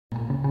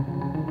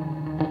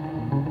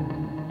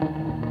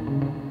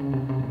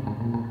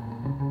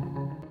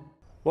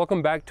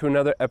Welcome back to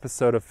another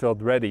episode of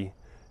Field Ready.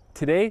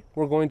 Today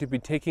we're going to be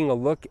taking a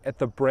look at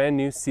the brand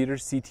new Cedar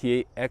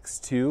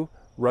CT8X2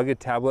 rugged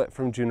tablet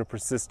from Juniper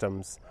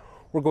Systems.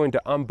 We're going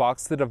to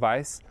unbox the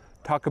device,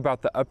 talk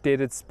about the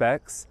updated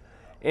specs,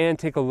 and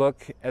take a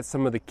look at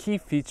some of the key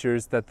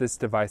features that this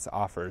device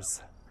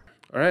offers.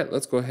 Alright,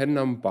 let's go ahead and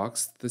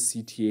unbox the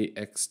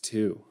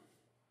CT8X2. Go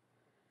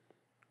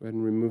ahead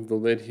and remove the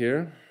lid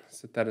here,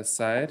 set that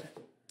aside.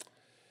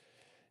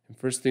 And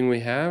first thing we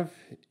have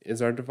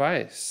is our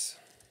device.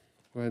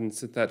 Go ahead and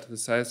set that to the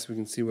side so we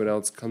can see what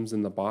else comes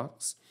in the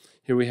box.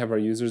 Here we have our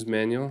user's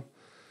manual.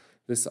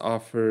 This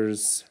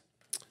offers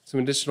some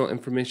additional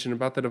information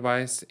about the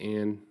device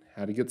and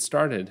how to get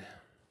started.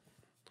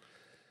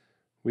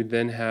 We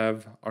then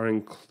have our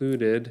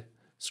included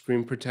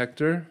screen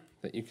protector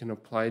that you can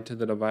apply to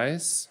the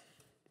device.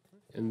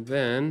 And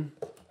then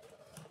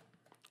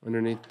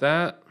underneath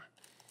that,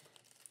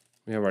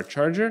 we have our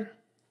charger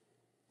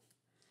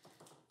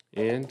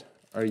and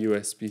our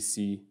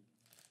USB-C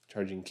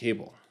charging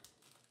cable.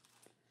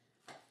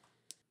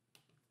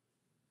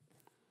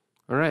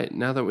 Alright,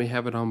 now that we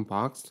have it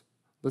unboxed,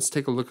 let's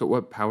take a look at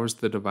what powers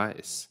the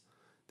device.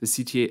 The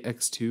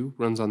CT8X2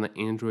 runs on the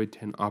Android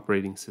 10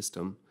 operating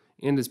system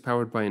and is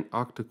powered by an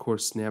octa-core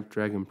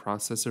Snapdragon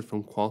processor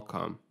from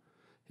Qualcomm.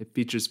 It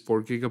features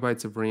 4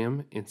 GB of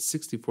RAM and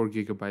 64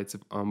 GB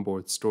of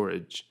onboard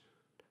storage.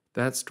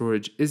 That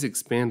storage is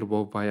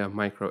expandable via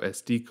micro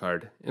SD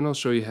card, and I'll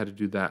show you how to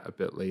do that a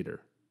bit later.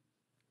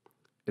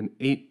 An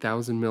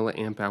 8000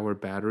 mAh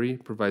battery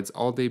provides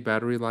all-day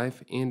battery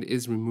life and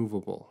is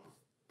removable.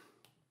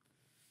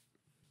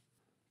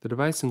 The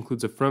device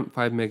includes a front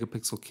 5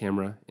 megapixel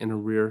camera and a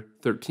rear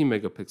 13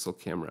 megapixel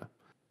camera.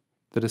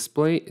 The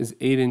display is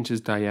 8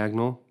 inches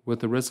diagonal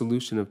with a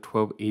resolution of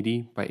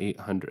 1280 by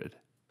 800.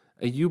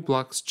 A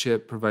U-Blocks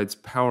chip provides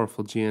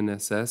powerful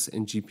GNSS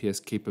and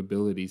GPS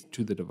capabilities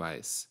to the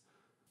device.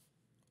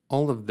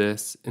 All of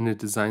this in a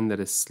design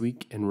that is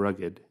sleek and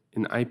rugged.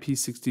 An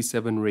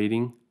IP67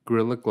 rating,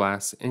 Gorilla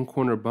Glass, and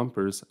corner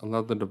bumpers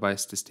allow the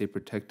device to stay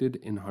protected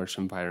in harsh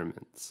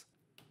environments.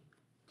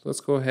 So let's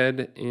go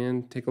ahead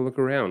and take a look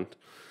around.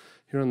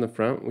 Here on the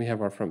front we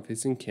have our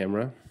front-facing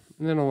camera,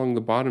 and then along the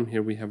bottom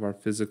here we have our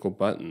physical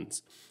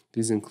buttons.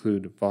 These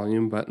include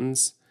volume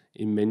buttons,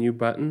 a menu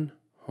button,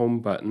 home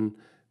button,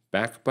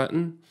 back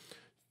button,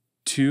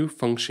 2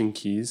 function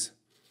keys,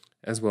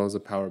 as well as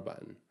a power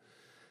button.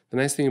 The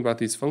nice thing about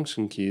these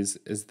function keys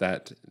is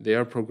that they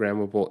are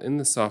programmable in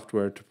the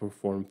software to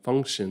perform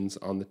functions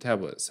on the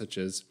tablet, such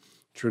as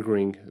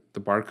triggering the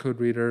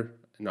barcode reader,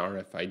 an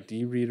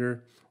RFID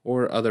reader,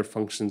 or other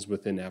functions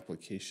within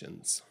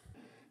applications.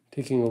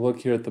 Taking a look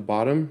here at the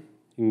bottom,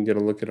 you can get a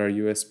look at our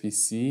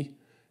USB-C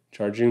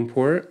charging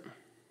port,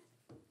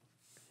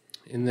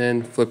 and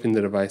then flipping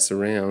the device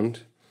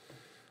around,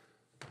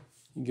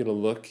 you get a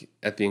look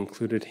at the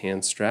included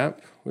hand strap,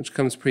 which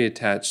comes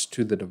pre-attached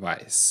to the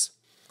device.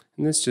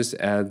 And this just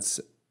adds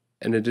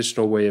an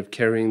additional way of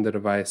carrying the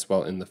device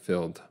while in the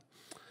field.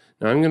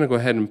 Now I'm going to go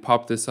ahead and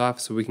pop this off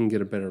so we can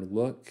get a better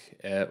look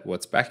at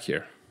what's back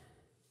here.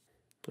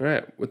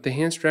 Alright, with the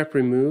hand strap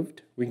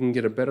removed, we can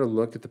get a better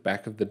look at the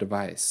back of the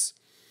device.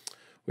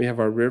 We have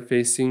our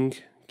rear-facing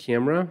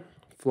camera,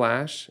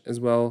 flash, as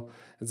well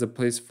as a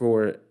place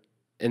for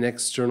an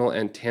external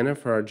antenna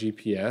for our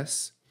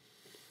GPS.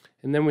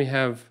 And then we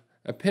have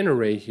a pin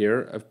array here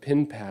of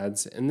pin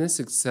pads, and this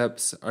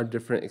accepts our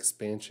different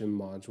expansion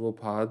module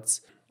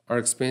pods. Our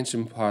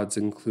expansion pods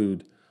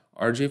include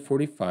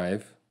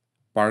RJ45,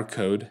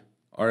 barcode,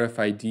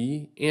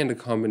 RFID, and a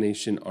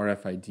combination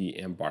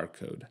RFID and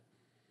barcode.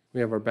 We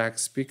have our back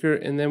speaker,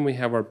 and then we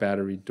have our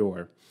battery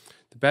door.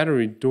 The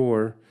battery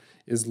door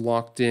is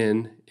locked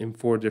in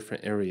 4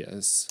 different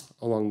areas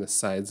along the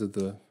sides of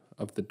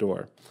the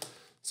door.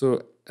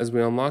 So as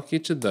we unlock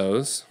each of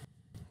those,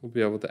 we'll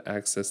be able to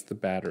access the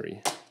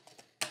battery.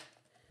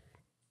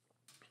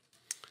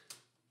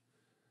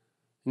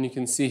 And you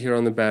can see here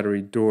on the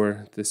battery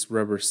door, this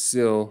rubber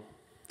seal,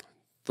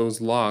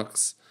 those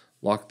locks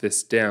lock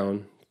this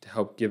down to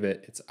help give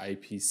it its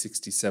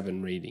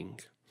IP67 rating.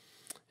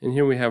 And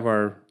here we have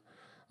a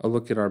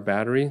look at our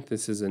battery.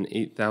 This is an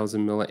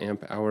 8000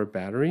 mAh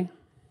battery,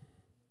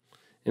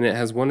 and it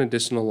has one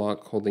additional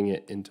lock holding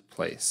it into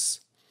place.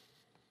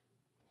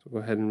 So go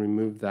ahead and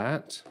remove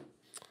that.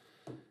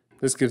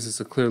 This gives us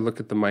a clear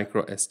look at the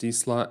micro SD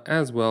slot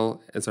as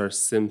well as our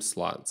SIM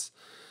slots.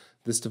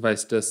 This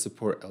device does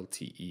support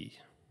LTE.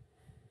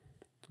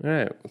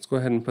 Alright, let's go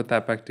ahead and put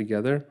that back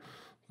together.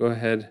 Go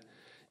ahead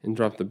and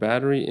drop the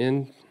battery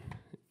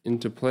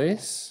into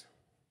place.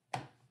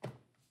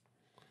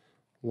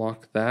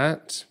 Lock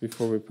that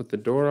before we put the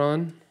door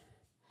on.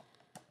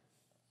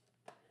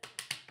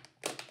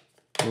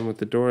 And with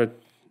the door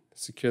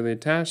securely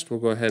attached,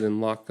 we'll go ahead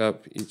and lock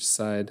up each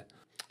side.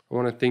 I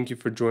want to thank you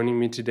for joining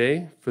me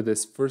today for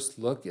this first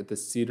look at the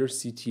Cedar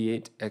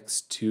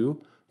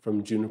CT8X2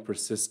 from Juniper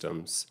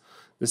Systems.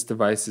 This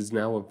device is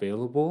now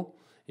available,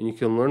 and you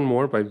can learn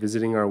more by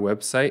visiting our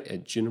website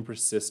at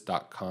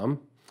junipersys.com,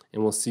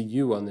 and we'll see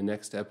you on the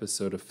next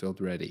episode of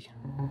Field Ready.